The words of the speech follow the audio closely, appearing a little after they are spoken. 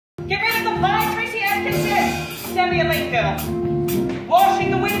Stand me a late girl.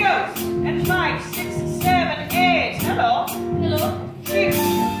 Washing the windows. And 5, 6, 7, 8. Hello. Hello. Sheep.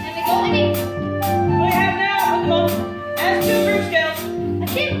 Have they got any? What do you have now? Put them on. As 2 groups, girls.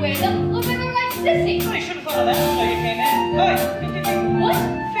 I didn't wear them. Look like I'm like sissy. Oh, you should have thought of that before you came in. Oh, What?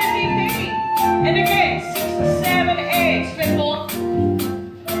 50p. And again, 6, 7, 8. Straightforward.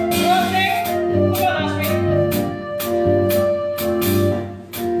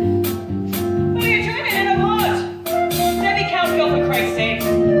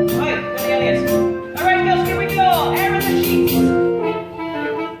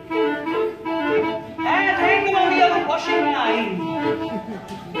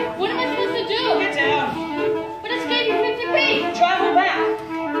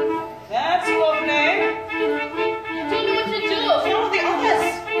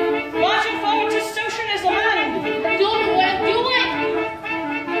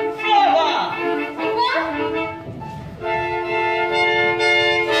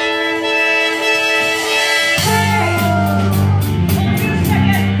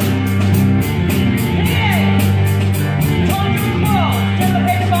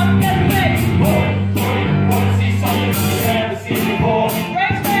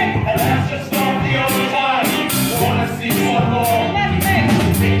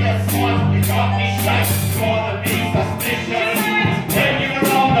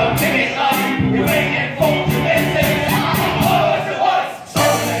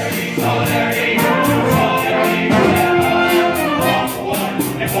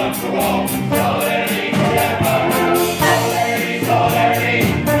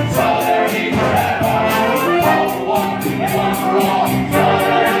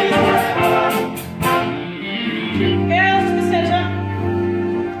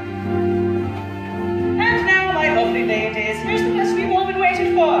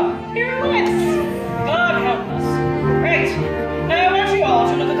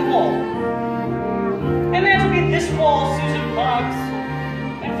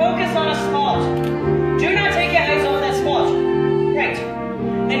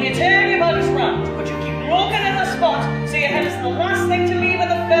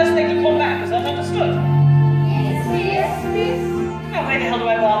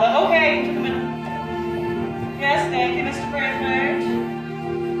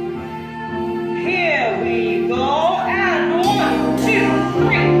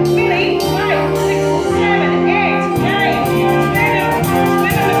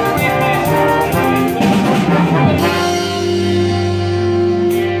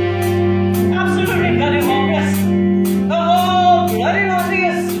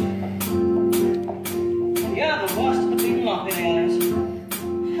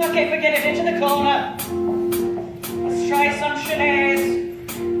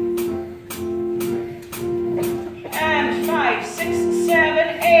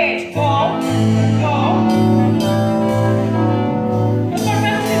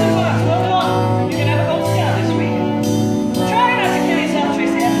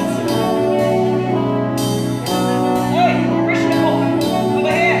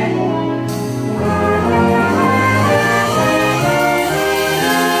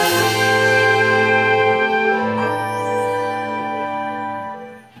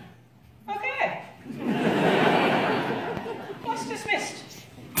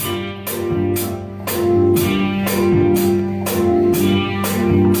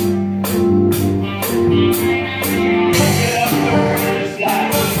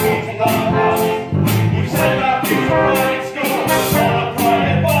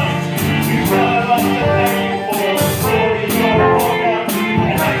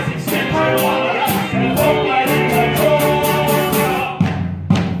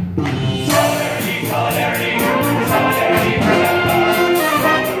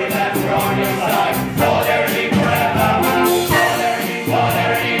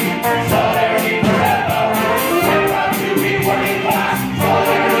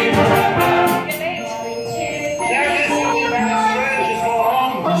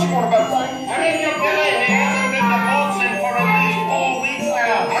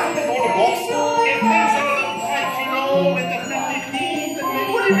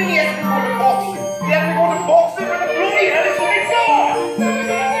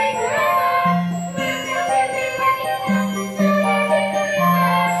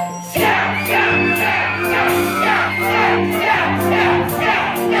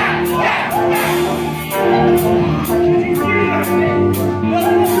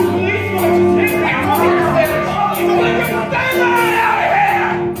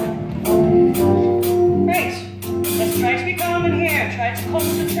 Try to be calm in here. Try to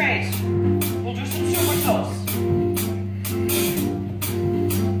concentrate. We'll do some super toss.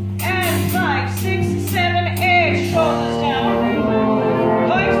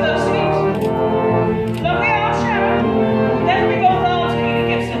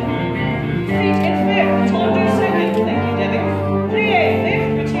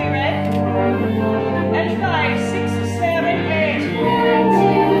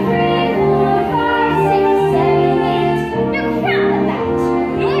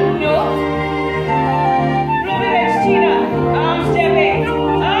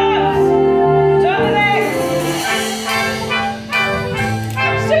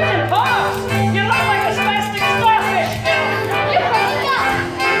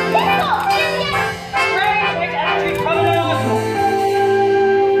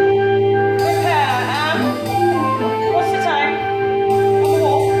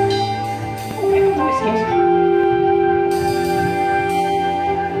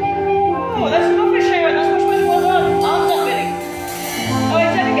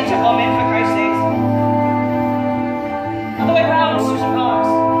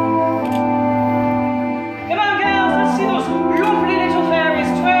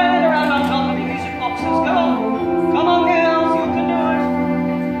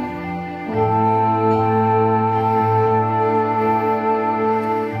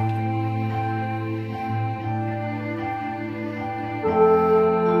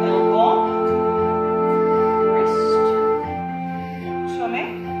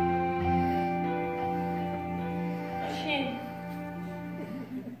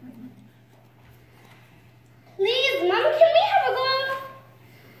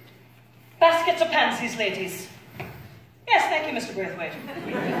 to pansies, ladies. Yes, thank you, Mr. Braithwaite.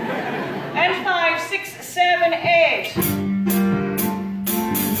 And 5, 6, 7, 8.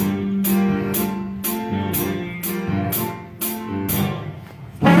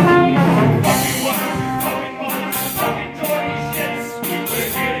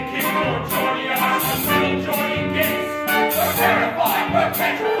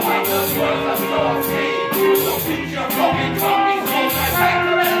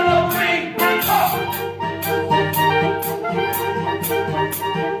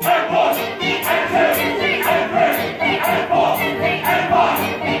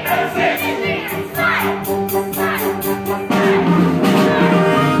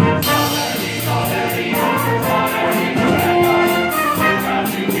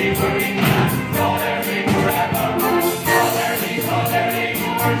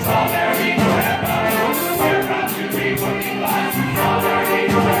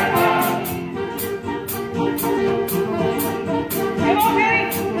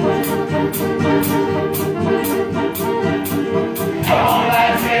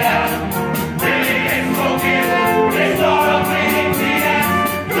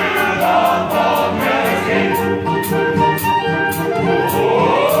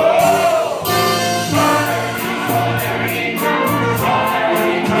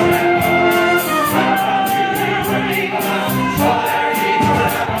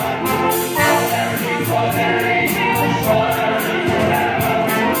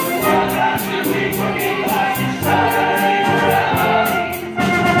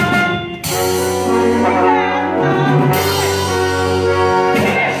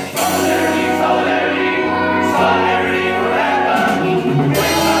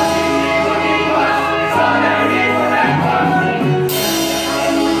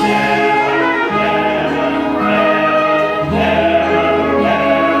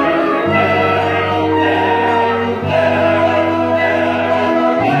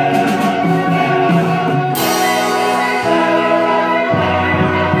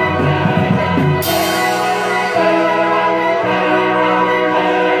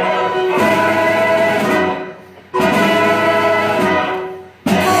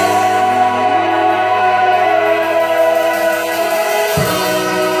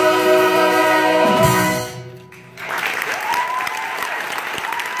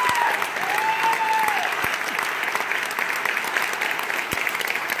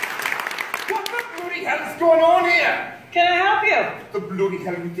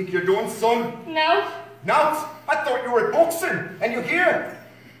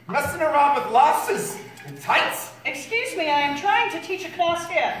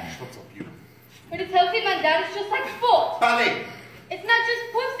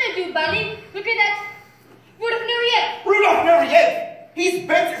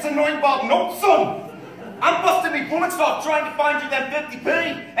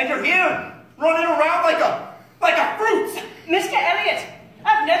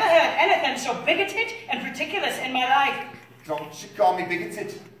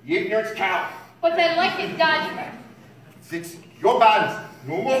 Your band.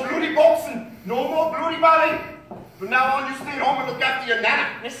 No more bloody boxing. No more bloody balling. From now on, you stay home and look after your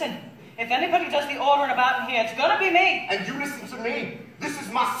nana. Listen, if anybody does the ordering about in here, it's gonna be me. And you listen to me. This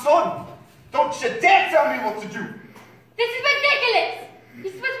is my son. Don't you dare tell me what to do. This is ridiculous.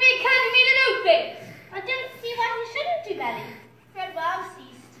 You're supposed to be encouraging me to do things. I don't see why he shouldn't do that. Fred Walmsley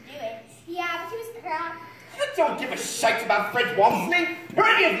used to do it. Yeah, but he was crap. You don't give a shite about Fred Walmsley or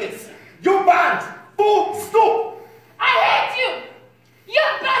any of this. Your band. Full stop. I hate you! You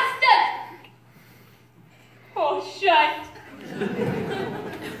bastard! Oh, shite.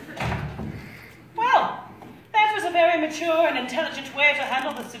 Well, that was a very mature and intelligent way to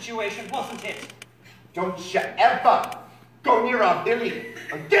handle the situation, wasn't it? Don't you ever go near our Billy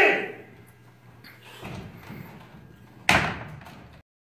again!